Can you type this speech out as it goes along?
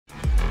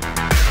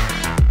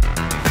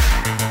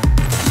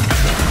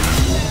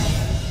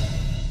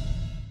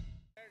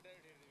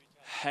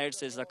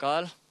heads is the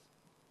call.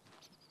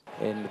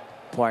 In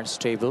points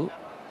table.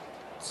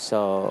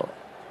 So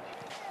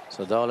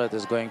Daulat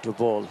is going to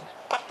bowl.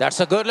 That's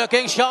a good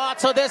looking shot.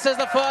 So this is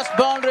the first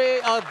boundary.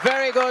 A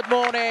very good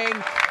morning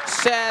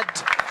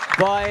set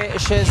by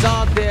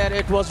Shahzad there.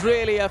 It was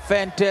really a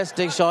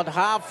fantastic shot.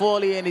 Half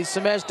volley and he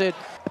smashed it.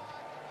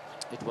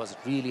 It was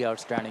really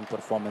outstanding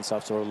performance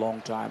after a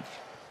long time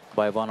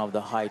by one of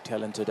the high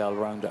talented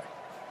all-rounder.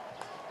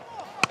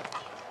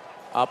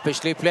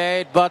 Uppishly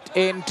played, but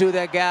into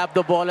the gap.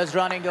 The ball is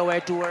running away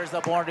towards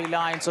the boundary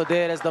line. So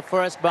there is the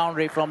first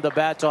boundary from the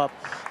bat of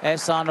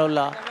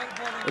Ehsanullah.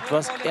 It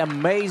was an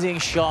amazing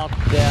shot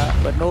there,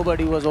 but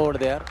nobody was over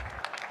there.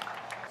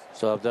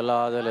 So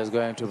Abdullah Adil is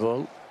going to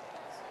bowl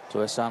to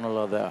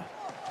Ehsanullah there.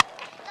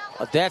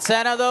 That's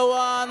another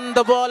one.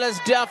 The ball is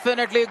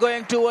definitely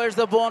going towards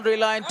the boundary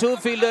line. Two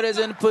fielder is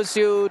in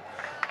pursuit,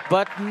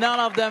 but none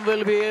of them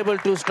will be able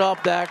to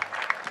stop that.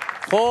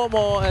 Four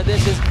more, and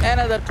this is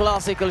another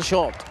classical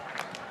shot.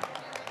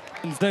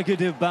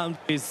 Consecutive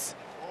boundaries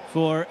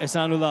for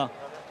Ehsanullah.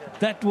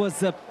 That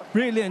was a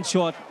brilliant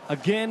shot.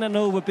 Again, an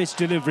over-pitch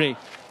delivery.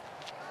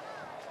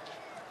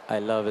 I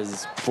love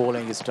his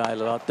bowling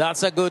style a lot.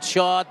 That's a good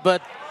shot,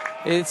 but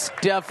it's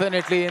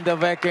definitely in the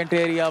vacant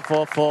area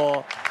for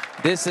four.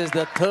 This is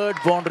the third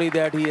boundary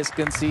that he has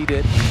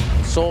conceded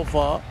so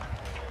far.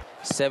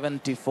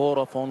 74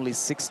 of only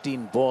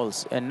 16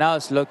 balls. And now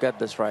let's look at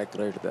the strike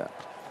rate there.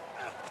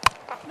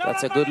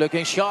 That's a good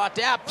looking shot.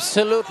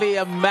 Absolutely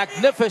a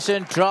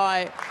magnificent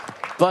try,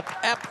 but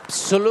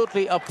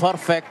absolutely a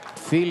perfect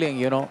feeling,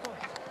 you know.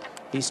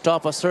 He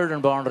stopped a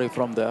certain boundary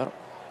from there.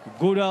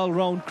 Good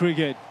all-round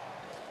cricket.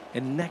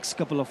 And next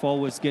couple of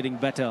overs getting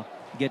better,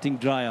 getting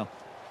drier.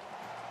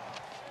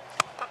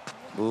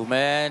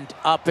 Movement,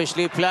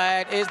 uppishly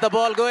played. Is the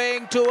ball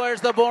going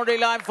towards the boundary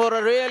line for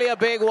a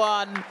big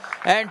one?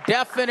 And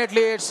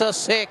definitely it's a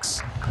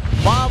six.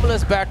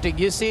 Marvelous batting.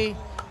 You see,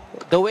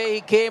 the way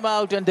he came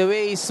out and the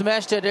way he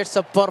smashed it, it's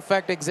a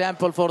perfect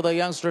example for the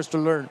youngsters to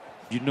learn.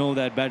 You know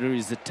that batter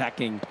is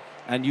attacking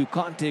and you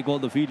can't take all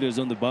the fielders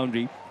on the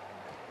boundary.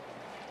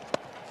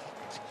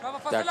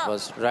 That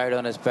was right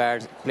on his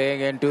pad,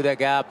 playing into the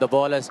gap. The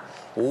ball is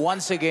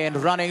once again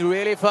running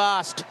really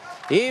fast.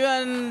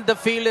 Even the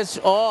field is,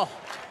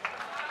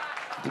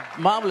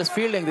 marvelous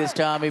fielding this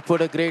time. He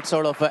put a great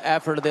sort of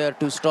effort there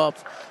to stop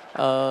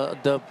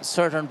the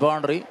certain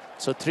boundary.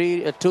 So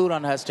 2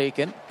 run has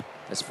taken.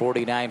 It's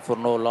 49 for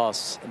no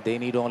loss. They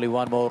need only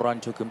one more run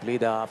to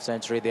complete the half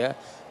century there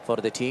for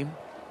the team.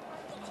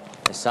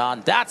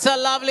 Hassan, that's a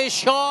lovely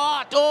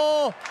shot.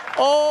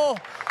 Oh,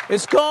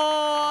 it's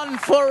gone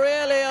for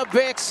really a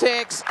big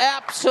six.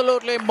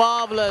 Absolutely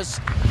marvelous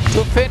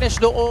to finish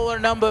the over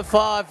number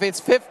 5. It's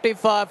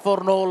 55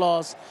 for no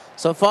loss.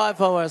 So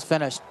 5 hours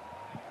finished.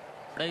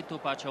 تو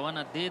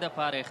پاچونه د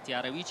لپاره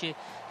اختیاروي چې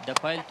د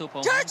پیل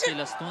توپونو کې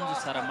له ستونزو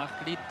سره مخ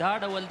کړي. دا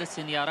ډول د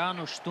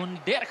سینیارانو شتون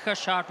ډېر ښه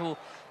شاټ و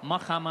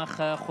مخامخ،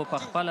 خو په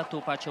خپله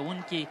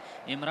توپاچونکي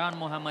عمران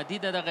محمدي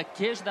د دغه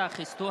کیچ د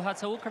اخیستو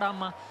هڅه وکړه.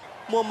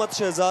 محمد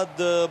شهزاد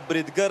د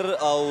بریدګر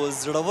او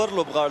زړور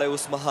لوبغاړی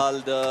اوس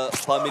مهال د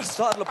پامیر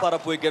سټار لپاره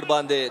په وکټ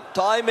باندې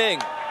ټایمینګ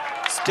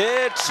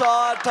سټیټ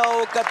شاټ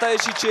او کتای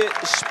شي چې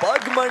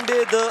شپږ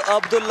منډې د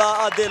عبدالله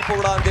عادل په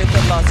وړاندې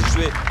ترلاسه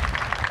شوې.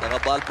 دغه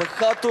بال په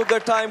ښه توګه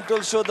ټایم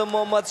کړل شو د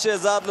محمد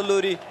شهزاد له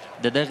لوري.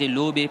 د دغې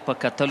لوبې په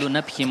کتلو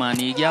نه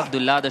پښیمانېږي.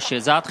 عبدالله د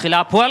شهزاد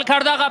خلاف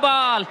ولکړ دغه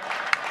بال،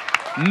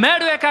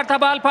 میډ وکټ ته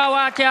بال په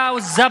هوا کې او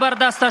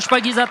زبردسته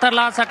شپږیزه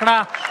ترلاسه کړه.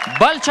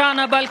 بل چا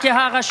نه بلکې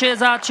هغه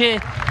شهزاد چې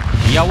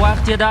یو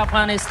وخت یې د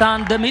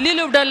افغانستان د ملي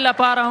لوبډلې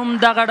لپاره هم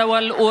دغه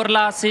ډول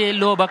اورلاسې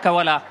لوبه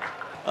کوله.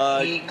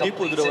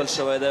 ډیپ ودرول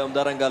شوی دی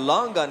همدارنګه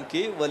لانګ آن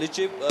کې، ولې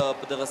چې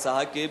په دغه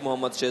ساحه کې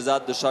محمد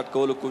شهزاد د شاټ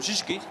کولو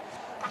کوشش کوي.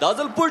 دا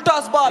ځل پل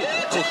ټاس بال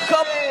خو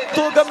ښه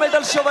توګه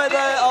میډل شوی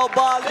دی او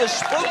بال د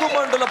شپږو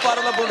منډو لپاره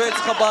له بونډۍ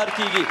څخه بهر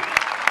کیږي.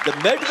 د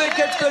میډ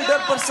وکټ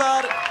فیلډر پر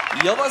سر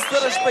یوه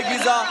ستره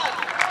شپږیزه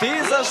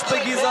تیزه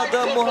شپږیزه د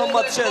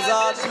محمد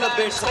شهزاد له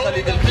بیټ څخه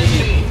لیدل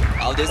کیږي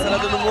او دې سره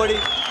د نوموړي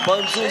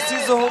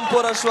 500 هم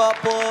پوره شوه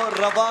په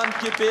روان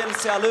KPL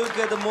سیالیو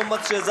کې د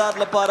محمد شهزاد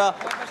لپاره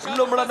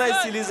لومړنۍ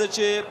سیلیزه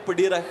چې په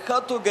ډېره ښه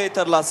توګه یې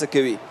ترلاسه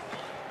کوي.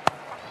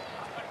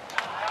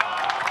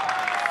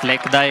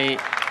 فلیک دی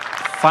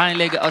فاین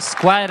لیګ او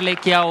سکوایر لیګ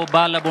کې او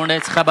بال له بونډۍ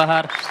څخه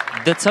بهر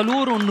د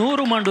څلورو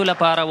نورو منډو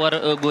لپاره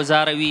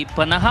ورګزاروي.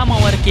 په نهم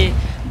اوور کې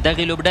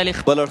دغې لوبډلې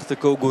بل اړخ ته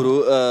که وګورو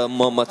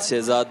محمد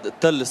شهزاد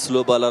تل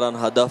سلو بالران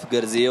هدف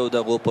ګرځي او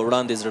دغو په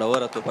وړاندې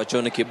زړوره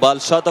توپاچونو کې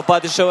بال شاته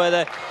پاتې شوی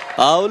دی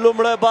او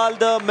لومړی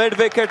بال د میډ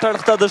وکټ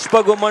اړخ ته د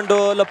شپږو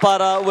منډو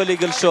لپاره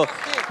ولیږل شو.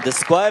 د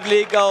سکوایر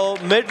لیګ او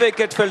میډ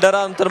وکټ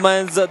فیلډرانو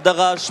ترمنځ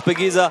دغه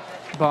شپږیزه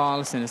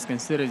balls and is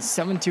considered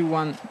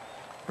 71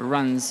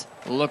 runs.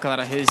 Look at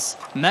his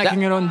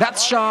making it on that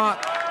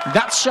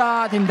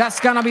shot, and that's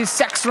gonna be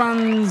 6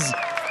 runs.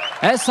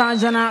 Ehsan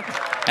Janat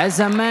as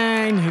a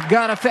man who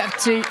got a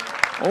 50.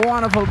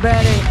 Wonderful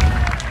batting.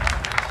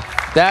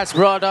 That's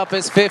brought up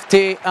his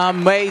 50.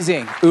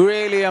 Amazing,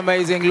 really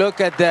amazing.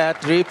 Look at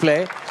that replay.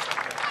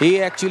 He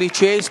actually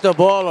chased the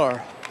bowler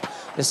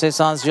It's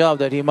Ehsan's job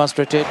that he must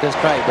rotate the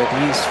strike, but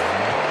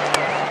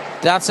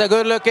that's a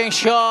good-looking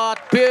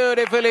shot.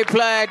 Beautifully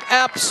played.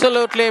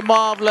 Absolutely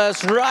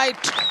marvelous.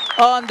 Right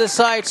on the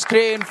side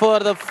screen for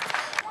the...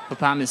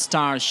 Pamir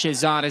star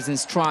Shahzad is in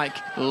strike,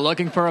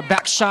 looking for a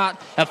back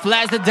shot. A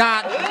flash the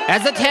dot.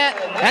 Has it hit?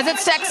 Has it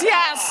sex?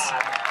 Yes!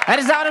 That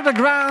is out of the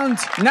ground.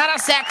 Not a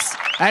sex.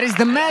 That is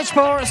the match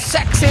for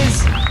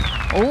sexes.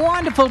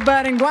 Wonderful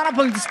batting,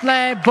 wonderful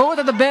display. Both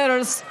of the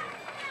batters.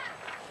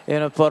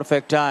 In a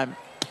perfect time.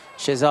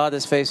 Shahzad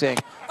is facing.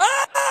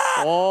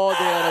 Oh,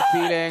 they are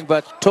appealing,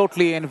 but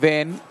totally in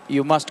vain.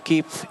 You must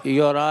keep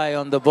your eye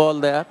on the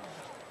ball there.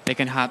 They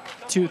can have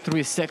 2,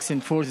 3, 6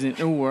 and 4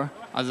 in over.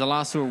 As the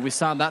last over, we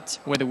saw that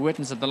with the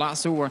witness of the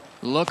last over.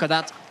 Look at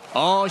that.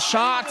 Oh,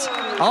 shot.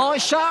 Oh,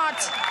 shot.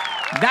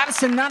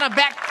 That's another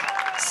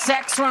back.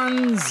 6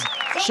 runs.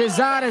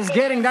 Shahzad is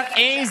getting that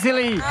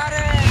easily.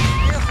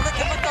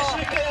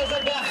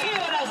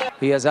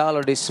 He has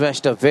already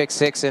smashed a big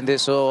 6 in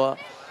this over.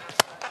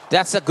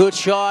 That's a good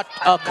shot.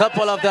 A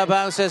couple of the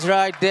bounces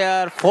right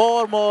there.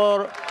 4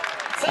 more.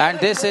 And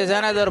this is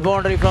another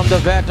boundary from the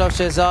bat of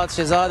Shahzad.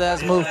 Shahzad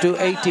has moved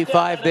to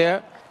 85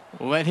 there.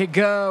 Will he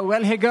go?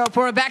 Will he go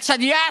for a back shot?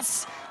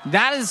 Yes!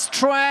 That is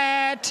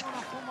straight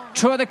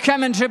to the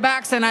commentary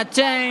box, and I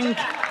think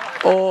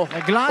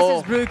the glass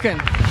is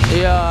broken.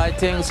 Yeah, I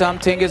think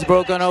something is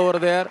broken over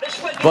there.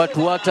 But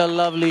what a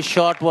lovely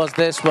shot was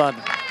this one.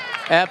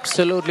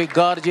 Absolutely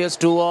gorgeous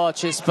to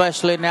watch,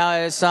 especially now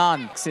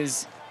Ehsan. This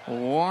is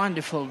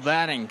wonderful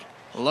batting.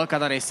 Look at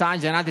that. Ehsan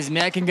Janat is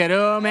making a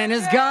room, and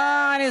he's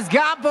gone. He's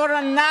gone for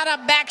another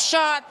back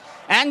shot.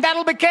 And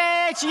that'll be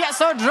catch. Yes,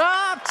 so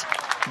dropped.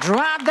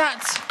 Drop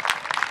that.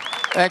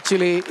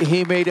 Actually,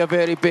 he made a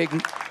very big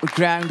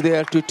ground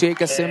there to take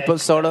a simple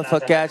sort of a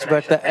catch,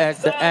 but at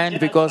the end,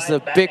 because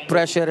the big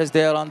pressure is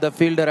there on the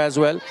fielder as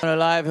well.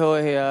 Alive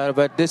over here,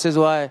 but this is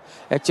why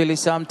actually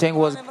something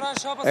was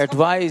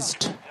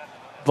advised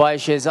by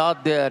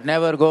Shahzad there.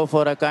 Never go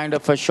for a kind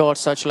of a shot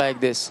such like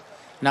this.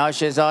 Now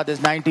Shahzad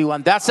is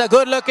 91. That's a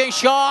good-looking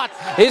shot.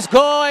 It's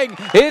going.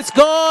 It's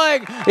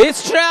going.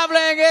 It's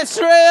traveling. It's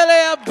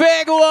really a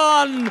big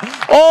one.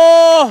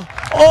 Oh,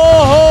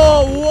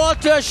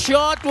 what a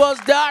shot was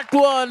that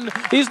one.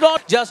 He's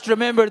not just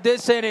remember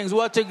this innings.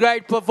 What a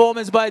great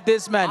performance by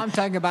this man. I'm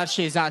talking about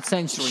Shahzad's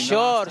century.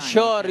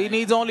 Sure. He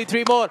needs only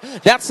 3 more.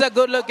 That's a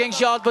good-looking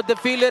shot, but the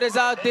fielder is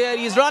out there.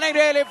 He's running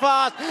really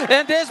fast.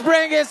 And this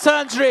brings his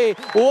century.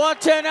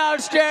 What an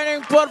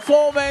outstanding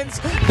performance.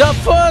 The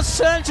first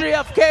century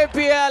of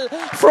KPL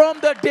from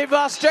the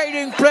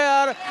devastating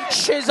player.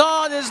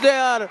 Shahzad is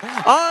there.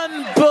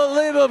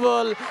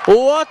 Unbelievable.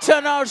 What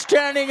an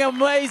outstanding,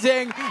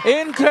 amazing,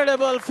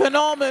 incredible,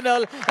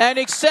 phenomenal and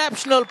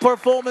exceptional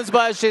performance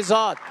by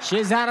Shahzad.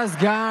 Shahzad has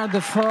got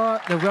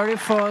the very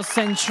first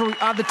century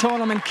of the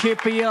tournament,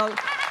 KPL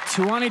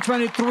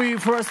 2023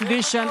 first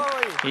edition.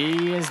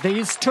 He is the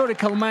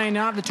historical man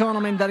of the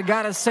tournament that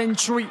got a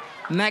century.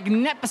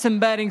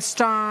 Magnificent batting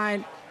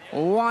style.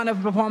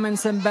 Wonderful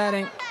performance in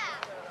batting.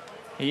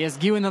 He has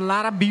given a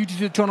lot of beauty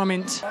to the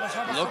tournament.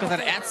 Look at that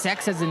at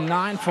 6 as in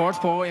 9 4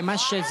 for Imaz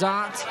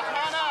Shahzad.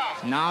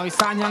 Now he's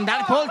standing on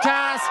that pull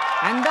toss,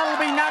 and that'll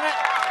be another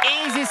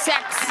easy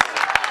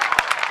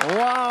 6.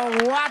 Wow,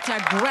 what a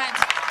great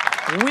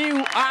view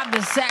of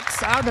the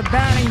 6 of the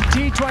batting.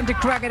 T20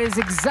 cricket is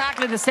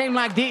exactly the same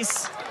like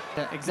this.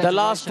 The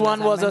last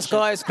one was a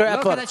skyscraper.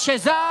 Look at that.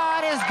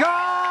 Shahzad is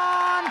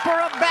gone for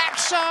a back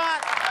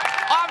shot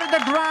over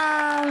the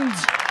ground.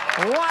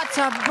 What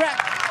a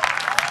breath.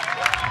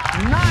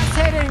 Nice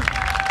hitting.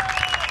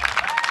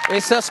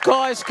 It's a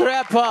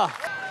skyscraper.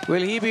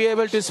 Will he be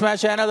able to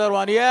smash another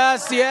one?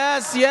 Yes.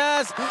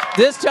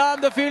 This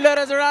time the fielder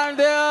is around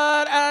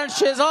there, and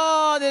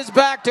Shahzad is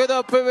back to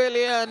the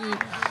pavilion.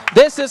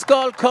 This is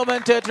called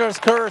commentator's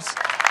curse.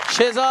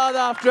 Shahzad,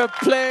 after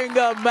playing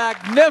a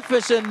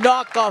magnificent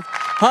knock of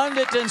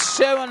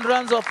 107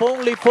 runs of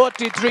only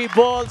 43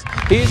 balls,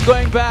 he's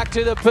going back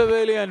to the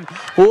pavilion.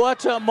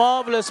 What a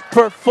marvelous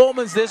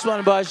performance this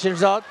one by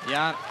Shahzad.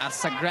 Yeah,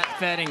 that's a great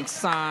batting,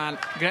 son.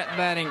 Great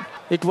batting.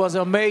 It was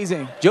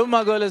amazing.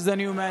 Maqabul is the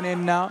new man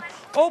in now.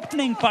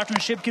 اوپننګ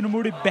پارټنرشپ کې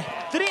نوموړي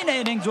بهترین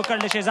اننګز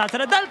وکړل شهزاد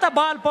سره دلته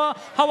بال په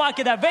هوا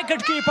کې د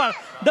وکټ کیپر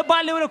د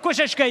بال نیولو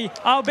کوشش کوي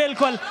او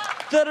بالکل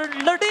تر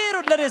لډیر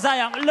لري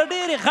ځای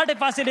لډیر غټه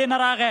فاصله نه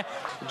راغی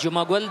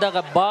جمعګل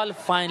دغه بال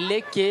فاین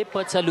لیګ کې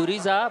په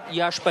څلوریزه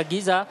یا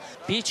شپږیزه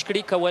پیچ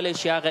کړي کولای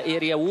شي هغه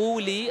ایریا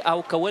وولي او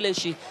کولای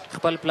شي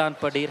خپل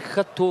پلان په ډیر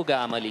ښه توګه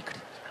عملي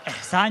کړي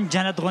احسان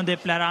جنت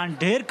غوندې پلران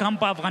ډېر کم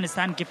په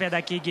افغانستان کې پیدا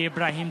کېږي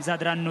ابراهیم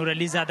زادران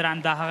نورعلي زادران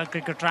دا هغه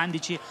کرکټران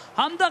دي چې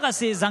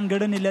همدغسې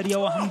ځانګړنې لري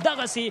او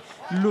همدغسې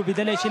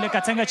لوبېدلی شي لکه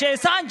څنګه چې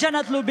احسان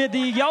جنت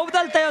لوبېدي او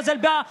دلته یو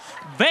ځل بیا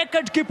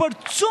ویکټ کیپر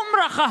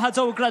څومره ښه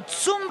هڅه وکړه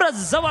څومره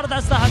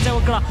زبردسته هڅه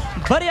وکړه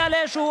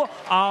بریالی شو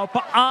او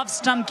په آف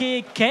سټمپ کې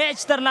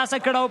کیچ ترلاسه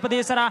کړه او په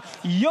دې سره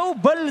یو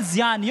بل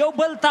زیان یو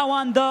بل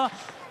تاوان د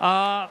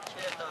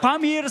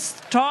پامیر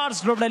سټارز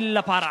لوبډلې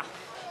لپاره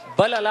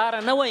بله لاره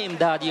نه وه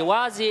امداد،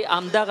 یوازې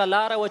همدغه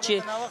لاره وه چې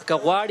که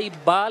غواړي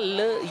بال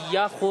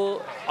یا خو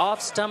آف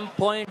سټمپ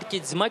پوینټ کې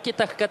ځمکې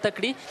ته ښکته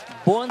کړي،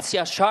 بونس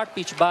یا شارټ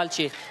پیچ بال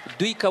چې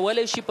دوی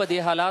کولی شي په دې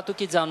حالاتو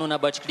کې ځانونه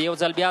بچ کړي. یو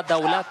ځل بیا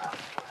دولت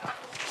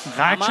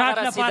هماغه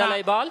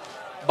رسېدلی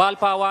بال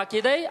په هوا کې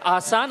دی،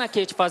 اسانه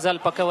کیچ فضل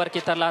په کور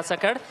کې ترلاسه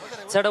کړ.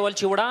 څه ډول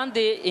چې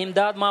وړاندې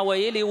امداد ما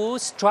ویلي وو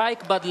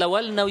سټرایک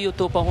بدلول نویو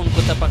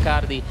توپوهونکو ته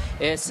پکار دی،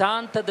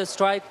 احسان ته د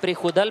سټرایک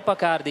پرېښودل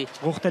پکار دی.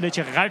 غوښتل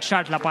چې غټ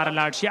شاټ لپاره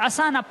لاړ شي،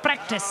 اسانه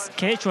پریکټس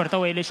کیچ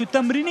ورته ویلی شو،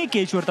 تمریني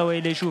کیچ ورته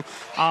ویلی شو،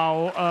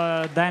 او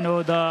دا نو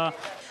د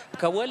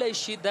کولی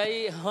شي دی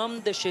هم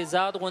د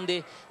شهزاد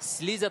غوندې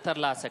سلیزه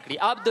ترلاسه کړي.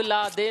 عبدالله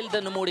عادل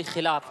د نوموړي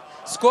خلاف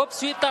سکوپ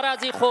سویپ ته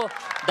راځي، خو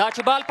دا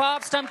چې بال په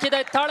آف سټمپ کې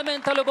دی تړمن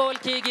ته لوبول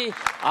کېږي،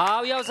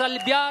 او یو ځل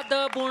بیا د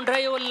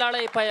بونډریو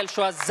لړۍ پیل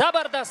شوه.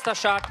 زبردسته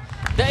شاټ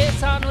د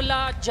احسان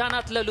الله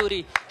جنت له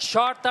لوري،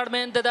 شاټ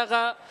تړمن د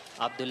دغه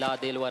عبدالله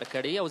عادل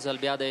ورکړي. یو ځل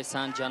بیا د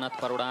احسان جنت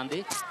پر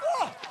وړاندې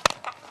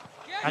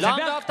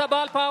لانګ آف ته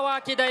بال په هوا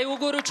کې دی،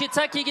 وګورو چې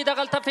څه کېږي.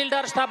 دغلته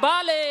فیلډر شته،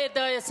 بال د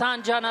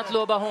احسان جنت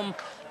لوبه هم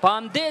په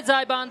همدې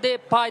ځای باندې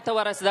پای ته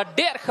ورسېده.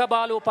 ډېر ښه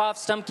بال و په آف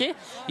سټمپ کې،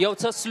 یو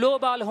څه سلو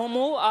بال هم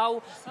و، او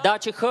دا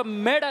چې ښه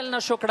میډل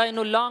نشو کړی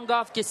نو لانګ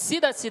آف کې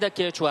سیده سیده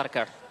کیچ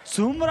ورکړ.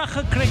 څومره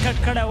ښه کرکټ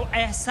کړی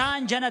احسان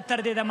جنت تر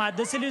دې دمه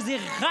د سلیزي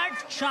غټ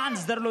چانس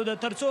درلوده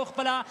تر څو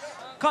خپله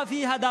کافي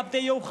هدف دی،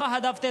 یو ښه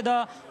هدف دی د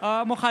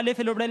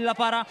مخالفې لوبډلې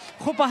لپاره،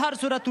 خو په هر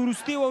صورت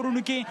وروستي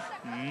اورونو کې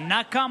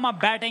ناکامه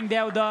بیټینګ دی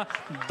او د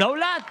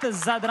دولت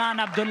زدران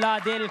عبدالله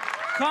عادل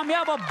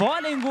کامیابه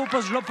بالینګ و، په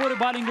زړه پورې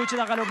بالینګ و چې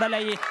دغه لوبډله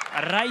یې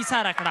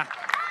رایساره کړه.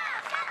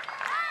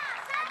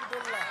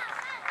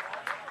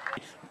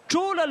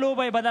 ټوله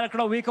لوبه یې بدل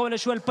کړه، ویې کولی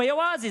شول په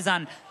یوازې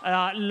ځان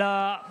له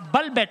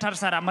بل بیټر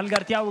سره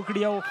ملګرتیا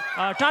وکړي او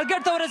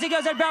ټارګټ ته ورسېږي.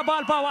 یو ځل بیا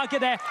بال په هوا کې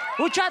دی،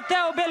 اوچت دی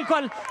او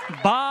بلکل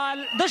بال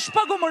د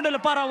شپږو منډو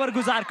لپاره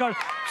ورګزار کړ.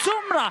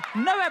 څومره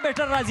نوی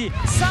بیټر راځي،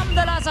 سم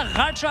د لاسه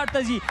غټ شاټ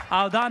ته ځي،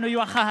 او دا نو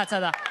یوه ښه هڅه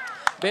ده.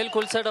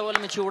 بلکل څه ډول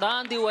مې چې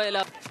وړاندې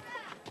ویله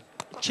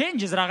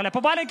چینجز راغلی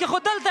په بالینګ کې، خو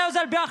دلته یو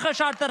ځل بیا ښه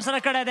شاټ ترسره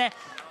کړی دی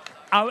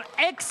او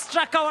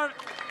ایکسټرا کور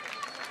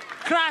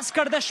کراس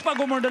کړ د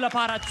شپږو منډو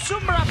لپاره.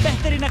 څومره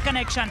بهترینه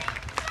کنیکشن.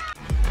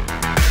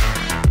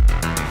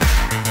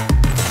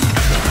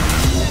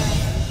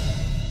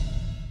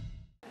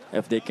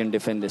 If they can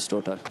defend this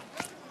total.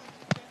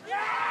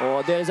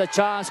 Oh, there is a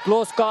chance.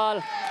 Close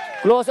call.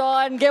 Close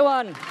and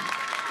given.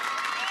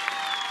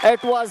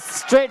 It was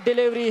straight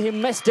delivery. He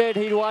missed it.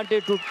 He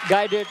wanted to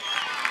guide it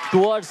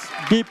towards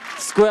deep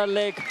square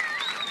leg.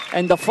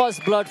 And the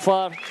first blood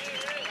for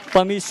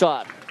Pamir.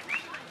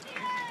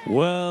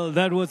 Well,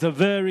 that was a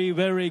very,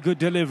 very good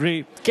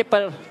delivery.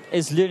 Keeper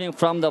is leading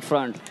from the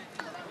front.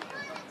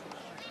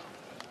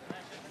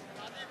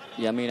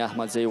 Yamin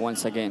Ahmadzai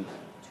once again.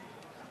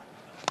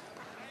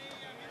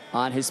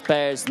 On his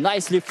pairs,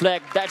 nicely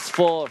flagged. That's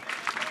for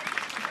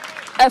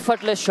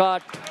effortless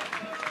shot.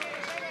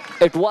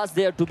 It was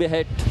there to be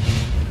hit.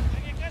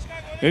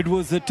 It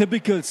was a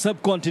typical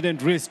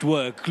subcontinent wrist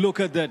work. Look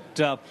at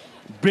that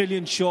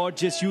brilliant shot,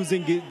 just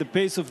using the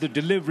pace of the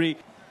delivery.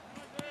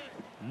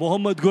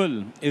 Mohammad Gul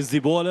is the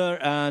bowler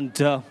and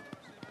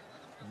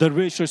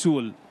Darvesh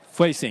Rasool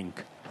facing.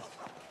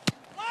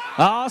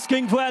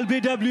 Asking for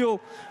LBW,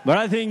 but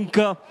I think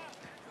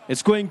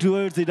it's going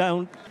towards the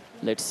down.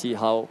 Let's see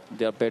how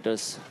their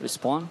batters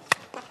respond.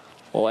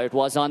 Oh, it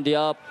was on the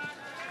up.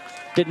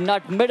 Did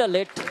not middle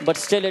it, but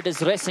still it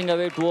is racing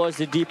away towards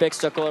the deep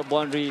extra cover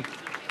boundary.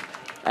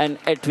 And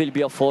it will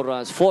be a 4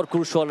 runs. 4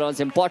 crucial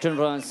runs, important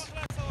runs.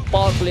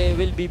 Power play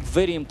will be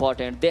very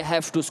important. They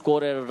have to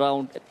score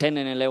around 10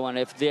 and 11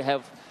 if they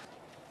have.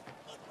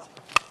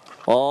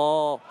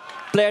 Oh,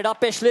 played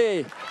up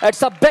Ashley.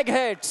 It's a big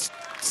hit.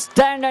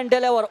 Stand and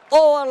deliver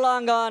over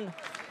long on.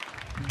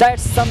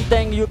 That's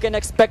something you can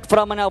expect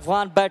from an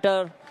Afghan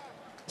batter.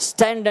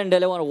 Stand and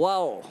deliver.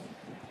 Wow.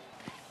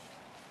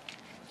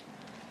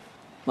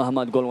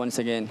 Muhammad Gul once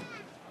again.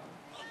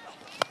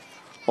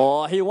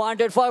 Oh, he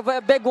wanted for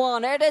a big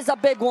one. It is a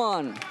big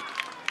one.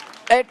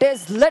 It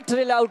is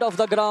literally out of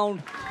the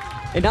ground.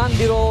 And on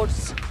the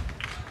roads,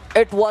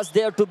 it was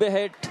there to be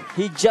hit.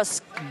 He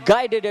just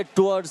guided it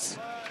towards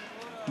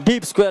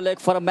deep square leg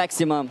for a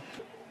maximum.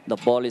 The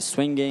ball is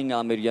swinging.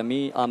 Amir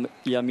Yamin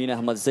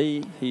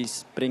Ahmadzai,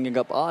 he's bringing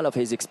up all of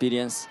his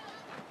experience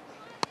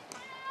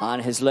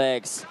on his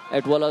legs.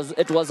 It was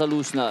a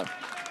loosener.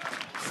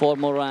 4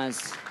 more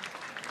runs.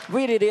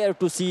 Very rare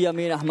to see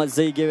Yamin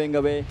Ahmadzai giving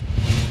away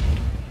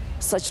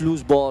such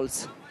loose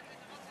balls.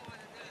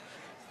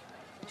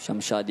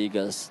 Shamshad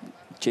Eagles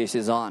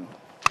chases on.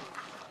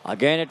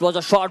 Again, it was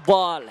a short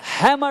ball.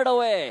 Hammered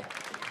away.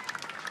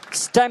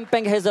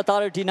 Stamping his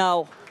authority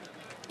now.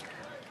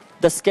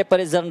 The skipper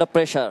is under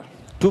pressure.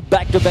 2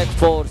 back-to-back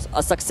fours.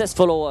 A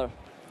successful over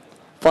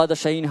for the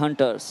Shaheen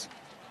Hunters.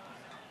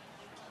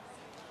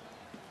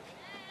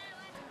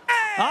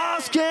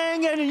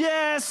 Asking, and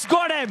yes,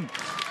 got him.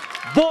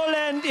 Ball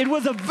end. It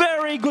was a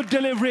very good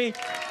delivery.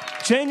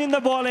 Changing the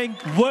bowling,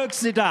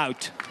 works it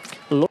out.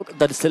 Look,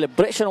 the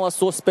celebration was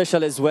so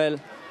special as well.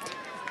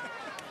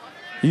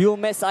 You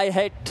miss, I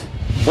hit,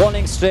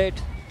 bowling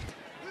straight.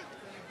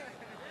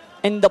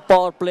 In the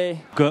power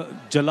play.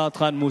 Jalad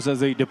Khan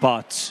Musazai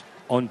departs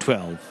on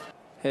 12.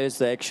 Here's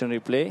the action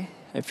replay,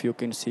 if you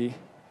can see.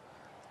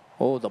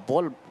 Oh, the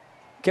ball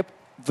kept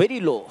very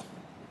low.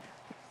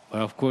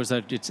 Of course,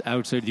 it's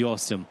outside the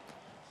awesome.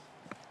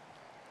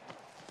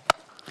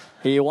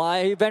 He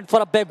went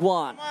for a big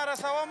one.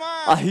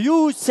 A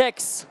huge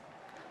six.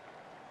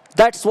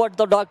 That's what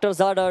the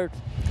doctors ordered,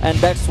 and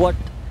that's what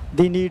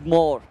they need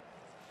more.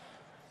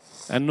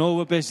 And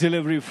over pitch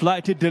delivery,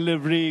 flighted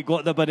delivery,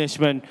 got the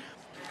punishment.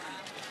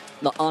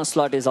 The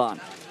onslaught is on.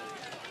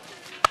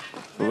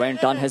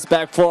 Went on his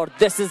back foot.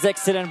 This is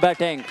excellent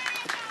batting.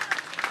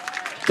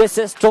 This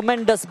is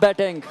tremendous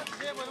batting.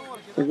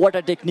 What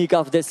a technique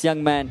of this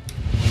young man.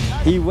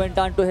 He went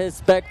on to his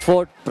back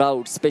foot.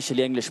 Proud,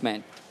 especially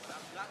Englishman.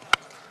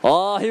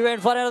 Oh, he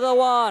went for another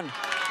one.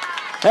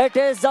 It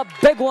is a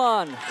big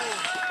one.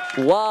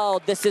 Wow,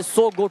 this is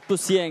so good to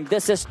seeing.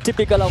 This is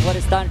typical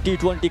Afghanistan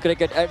T20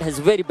 cricket at his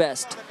very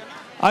best.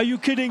 Are you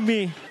kidding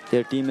me?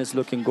 Their team is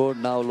looking good.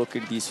 Now look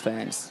at these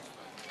fans.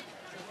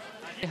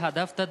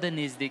 هدف ته د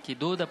نږدې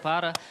کېدو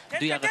دپاره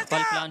دوی هغه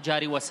خپل پلان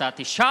جاري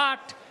وساتي. شاټ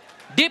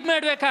ډیپ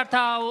میډ وکټ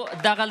ته او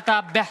دغلته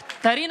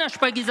بهترینه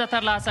شپږیزه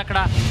ترلاسه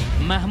کړه.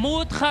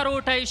 محمود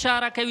خروټه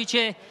اشاره کوي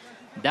چې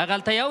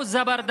دغلته یو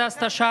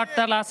زبردسته شاټ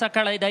ترلاسه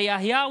کړی دی.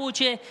 یحیی و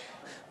چې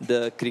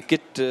د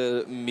کرکټ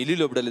ملي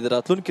لوبډلې د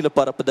راتلونکي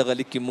لپاره په دغه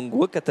لیګ کې موږ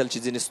وکتل چې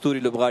ځینې ستوري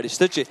لوبغاړي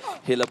شته چې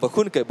هیله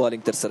بښونکی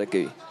بالینګ ترسره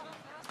کوي.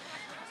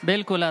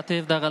 بالکل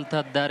عاطف دغلته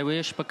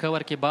درویش په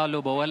کور کې بال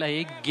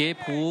لوبولی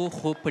ګیپ و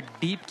خو په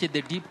ډیپ کې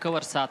د ډیپ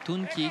کور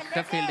ساتونکي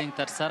ښه فیلډینګ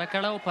ترسره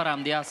کړه او پر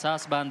همدې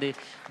اساس باندې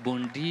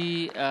بونډي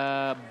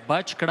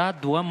بچ کړه.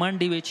 دوه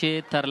منډې وې چې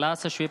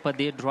ترلاسه شوې په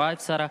دې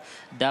ډرایو سره.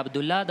 د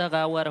عبدالله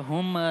دغه اور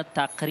هم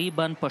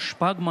تقریبا په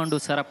 6 منډو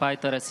سره پای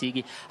ته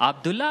رسیږي.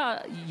 عبدالله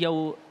یو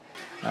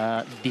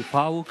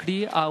دفاع وکړي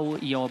او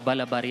یو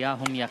بله بریا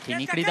هم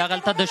یقیني کړي.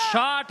 دغلته د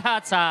شاټ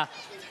هڅه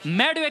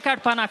میډ وکټ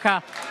پنکه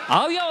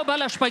او یو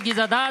بله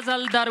شپږیزه. دا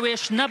ځل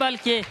درویش نه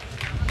بلکې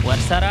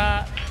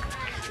ورسره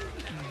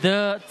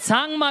د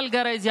څنګ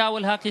ملګری ضیاء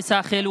الحق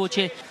ساخیل و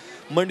چې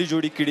منډې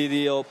جوړې کړي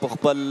دي او په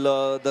خپل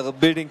دغه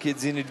بیډینګ کې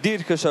ځینې ډېر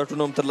ښه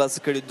شاټونه هم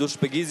ترلاسه کړي. 2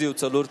 شپږیزې او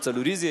 4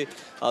 څلوریزې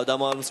او دا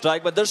معلوم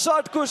سټرایک به د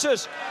شاټ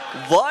کوشش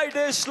وایډ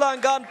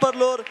شلانګان پر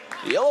لور.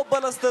 یو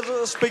بله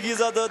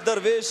شپږیزه د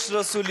درویش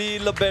رسولي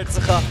له بیټ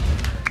څخه.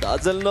 دا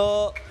ځل نو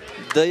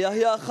د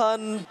یحیی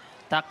خان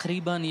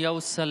تقریبا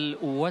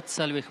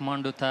 140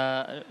 منډو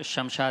ته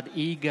شمشاد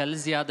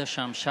ایگلز یا د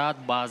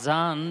شمشاد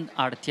بازان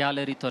اړتیا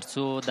لري تر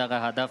څو دغه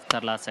هدف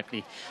ترلاسه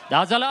کړي.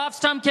 دا ځل آف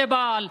سټمپ کې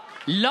بال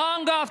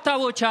لانګ آف ته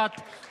وچت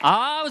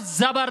او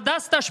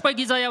زبردسته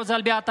شپږیزه یو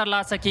ځل بیا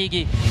ترلاسه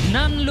کیږي.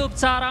 نن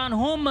لوبڅاران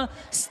هم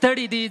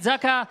ستړي دي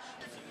ځکه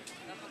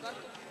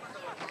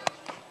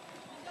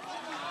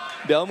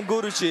بیا هم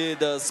ګورو چې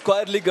د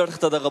سکوایر لیګ اړخ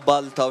ته دغه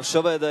بال تاو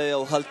شوی دی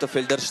او هلته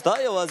فیلډر شته.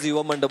 یوازې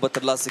یوه منډه به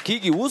ترلاسه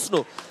کیږي. اوس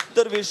نو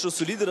درویش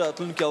رسولي د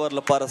راتلونکي اور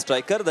لپاره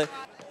سټرایکر دی.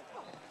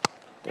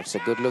 That's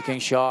a good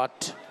looking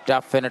shot.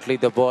 Definitely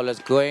the ball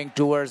is going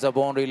towards the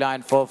boundary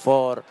line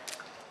for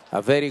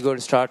a very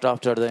good start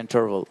after the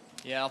interval.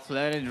 Yeah,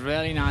 floated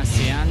really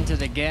nicely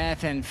into the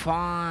gap and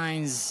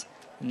finds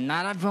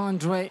not a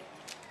boundary.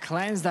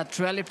 Cleans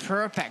that really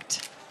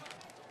perfect.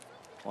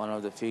 One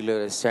of the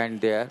fielders is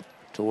sent there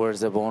towards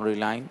the boundary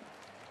line.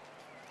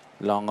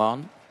 Long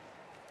on,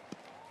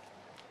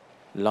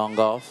 long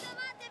off.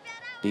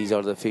 These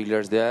are the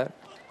fielders there.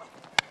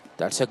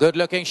 That's a good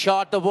looking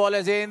shot. The ball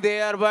is in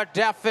there, but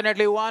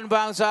definitely one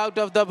bounce out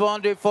of the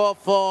boundary for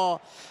 4.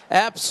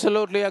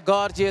 Absolutely a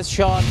gorgeous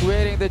shot,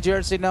 wearing the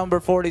jersey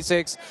number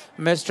 46,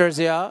 Mr.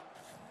 Zia.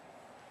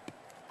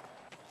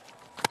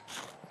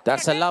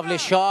 That's a lovely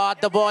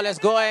shot. The ball is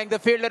going. The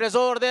fielder is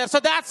over there. So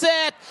that's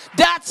it.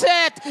 That's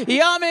it.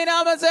 Yamin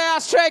Amazeh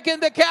has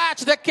striken the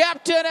catch. The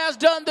captain has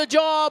done the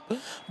job.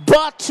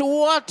 But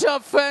what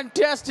a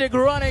fantastic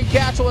running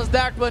catch was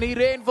that one. He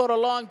ran for a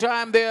long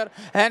time there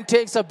and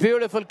takes a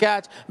beautiful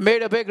catch.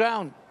 Made a big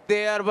round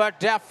there, but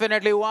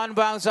definitely one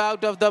bounce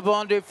out of the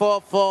boundary for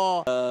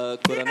 4.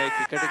 کورنۍ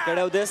کرکټ کړی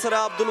او د سره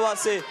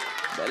عبدالواسع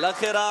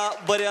بالاخره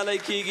بریالی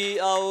کیږي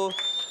او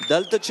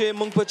دلته چې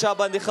موږ په چا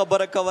باندې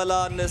خبره کوله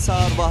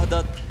نثار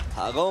وحدت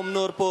هغه هم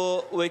نور په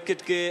وکټ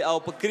کې او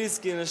په کریز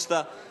کې نشته.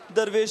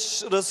 درویش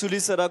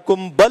رسولي سره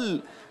کوم بل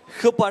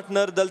ښه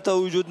پارټنر دلته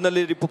وجود نه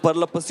لري. په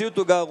پرله پسې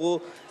توګه هغو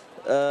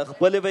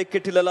خپلې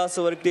وکټې له لاسه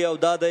ورکړي او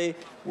دا دی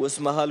اوس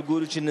مهال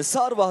ګورو چې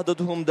نثار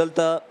وحدت هم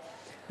دلته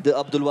د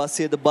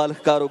عبدالواسع د بال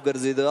ښکار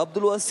وګرځېده.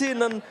 عبدالواسع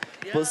نن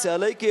په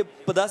سیالۍ کې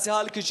په داسې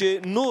حال کې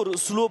چې نور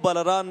سلو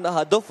بالران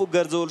هدف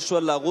وګرځول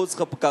شول له هغو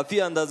څخه په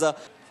کافي اندازه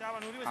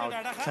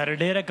تر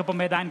ډیره که په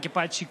میدان کې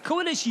پاتې شي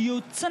کولی شي یو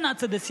څه نه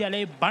څه د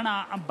سیالۍ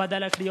بڼه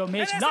بدله کړي او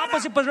میچ لا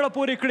پسې په زړه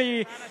پورې کړي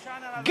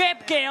ګیپ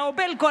کې او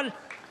بالکل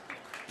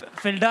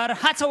فیلډر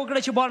هڅه وکړه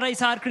چې بال را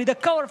ایسار کړي. د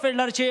کور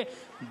فیلډر چې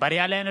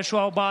بریالی نه شو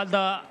او بال د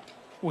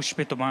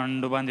وشپېتو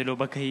منډو باندې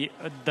لوبه کوي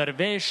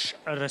درویش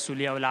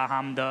رسولي او لا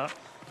هم د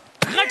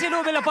غټې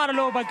لوبې لپاره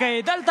لوبه کوي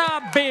دلته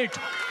بیټ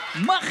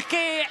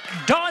مخکې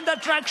ډاون د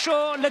ټرک شو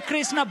له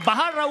کریس نه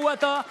بهر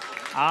راووته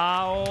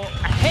او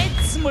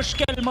هیڅ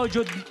مشکل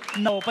موجود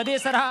نه و په دې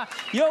سره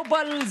یو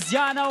بل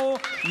زیان او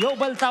یو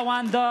بل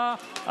تاوان د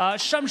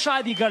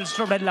شمشاد ایگلز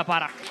ټوډل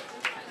لپاره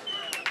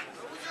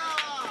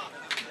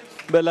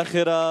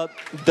بالاخره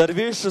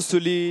درویش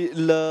رسولي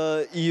له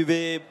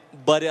یوې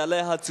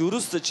بریالۍ هڅې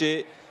وروسته چې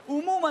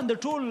عموما د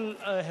ټول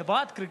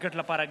هیواد کرکټ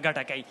لپاره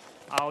ګټه کوي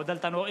او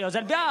دلته نو یو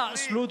ځل بیا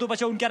سلو تو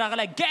بچونکی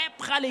راغلی ګیپ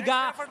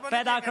خالیګه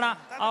پیدا کړه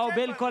او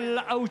بالکل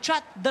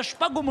اوچت د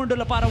شپږو منډو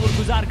لپاره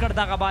ورګزار کړ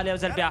دغه بال یو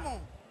ځل بیا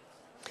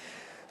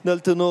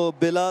دلته نو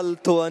بلال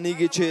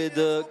توانیږي چې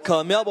د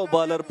کامیابو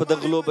بالر په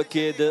دغه لوبه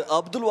کې د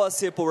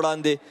عبدالواسع په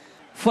وړاندې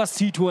First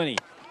T20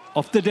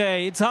 of the day.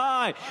 It's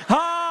high,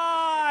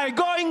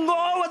 going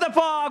over the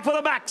park for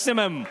the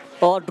maximum.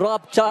 Oh,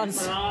 drop chance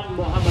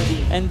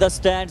in the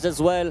stands as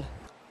well.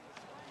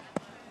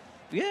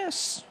 Yes.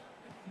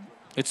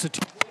 It's a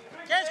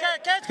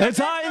It's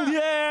high in the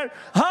air,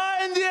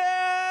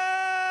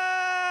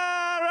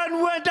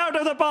 and went out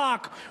of the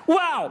park.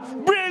 Wow,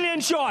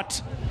 brilliant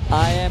shot.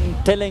 I am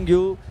telling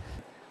you,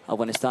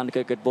 Afghanistan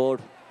Cricket Board.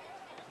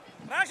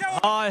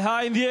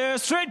 High in the air,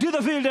 straight to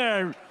the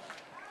fielder.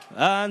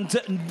 And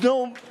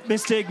no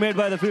mistake made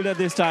by the fielder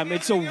this time.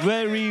 It's a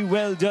very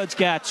well judged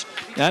catch.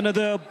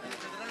 Another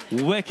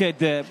wicket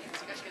there.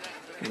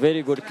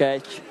 Very good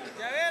catch.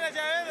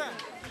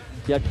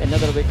 Yet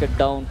another wicket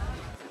down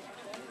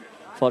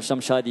for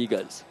Shamshad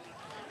Eagles.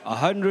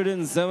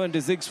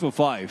 176 for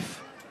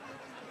 5.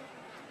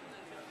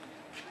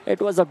 It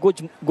was a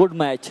good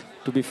match,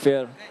 to be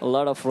fair. A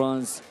lot of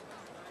runs,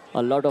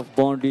 a lot of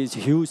boundaries,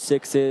 huge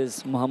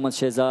sixes. Mohammad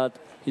Shehzad,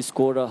 he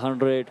scored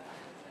 100.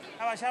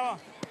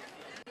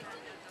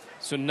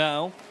 So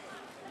now,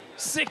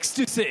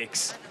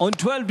 6-6 on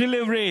 12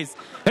 deliveries.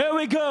 Here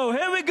we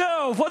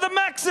go for the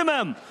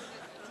maximum.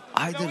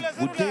 Either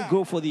would they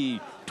go for the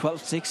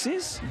 12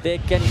 sixes? They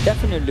can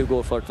definitely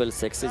go for 12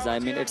 sixes. I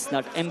mean, it's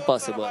not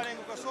impossible.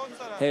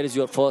 Here is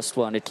your first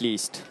one, at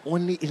least.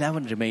 Only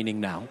 11 remaining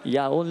now.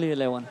 Yeah, only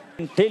 11. I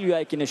can tell you,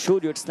 I can assure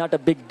you, it's not a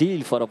big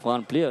deal for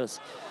Afghan players.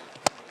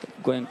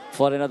 Going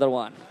for another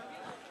one.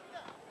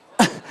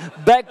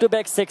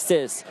 Back-to-back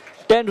sixes.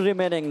 10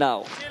 remaining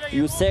now.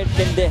 You said,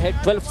 can they hit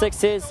 12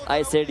 sixes?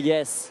 I said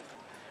yes.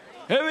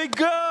 Here we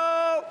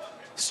go.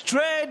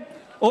 Straight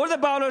over the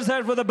bowler's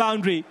head for the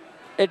boundary.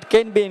 It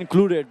can be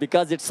included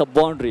because it's a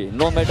boundary.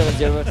 No matter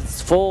if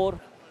it's 4.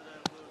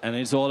 And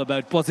it's all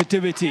about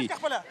positivity.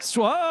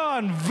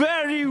 Swan,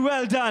 very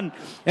well done.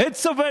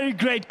 It's a very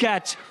great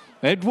catch.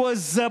 It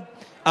was a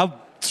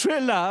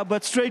thriller,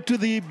 but straight to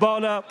the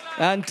bowler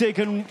and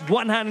taken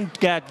one-hand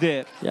catch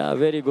there. Yeah,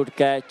 very good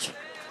catch.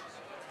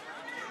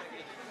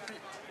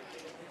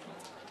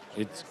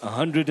 It's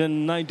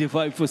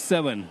 195 for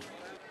 7.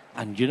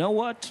 And you know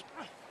what?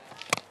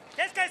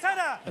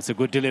 That's a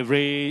good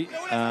delivery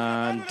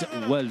and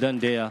well done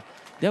there.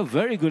 They're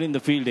very good in the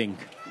fielding.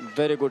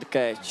 Very good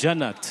catch.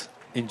 Jannat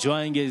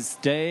enjoying his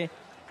day.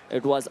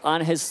 It was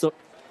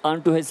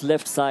onto his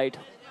left side.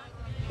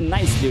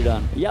 Nicely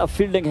done. Yeah,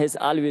 fielding has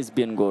always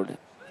been good.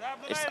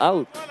 It's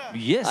out.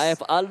 Yes. I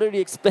have already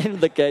explained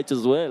the catch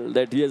as well,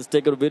 that he has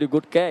taken a very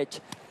good catch.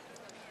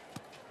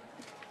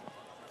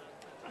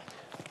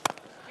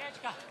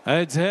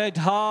 It's hit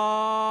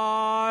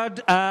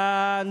hard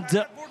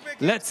and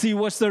let's see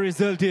what the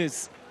result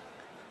is.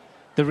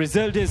 The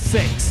result is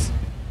 6.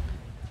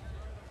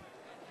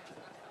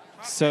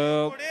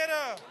 So,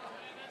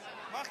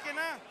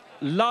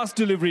 last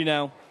delivery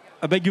now.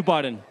 I beg your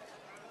pardon.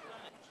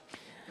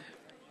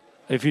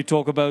 If you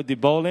talk about the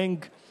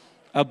bowling,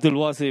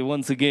 Abdulwasi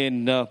once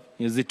again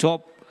is the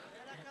top.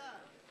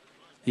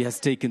 He has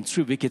taken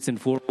 3 wickets in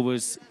 4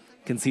 overs,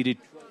 conceded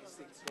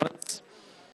 6 runs.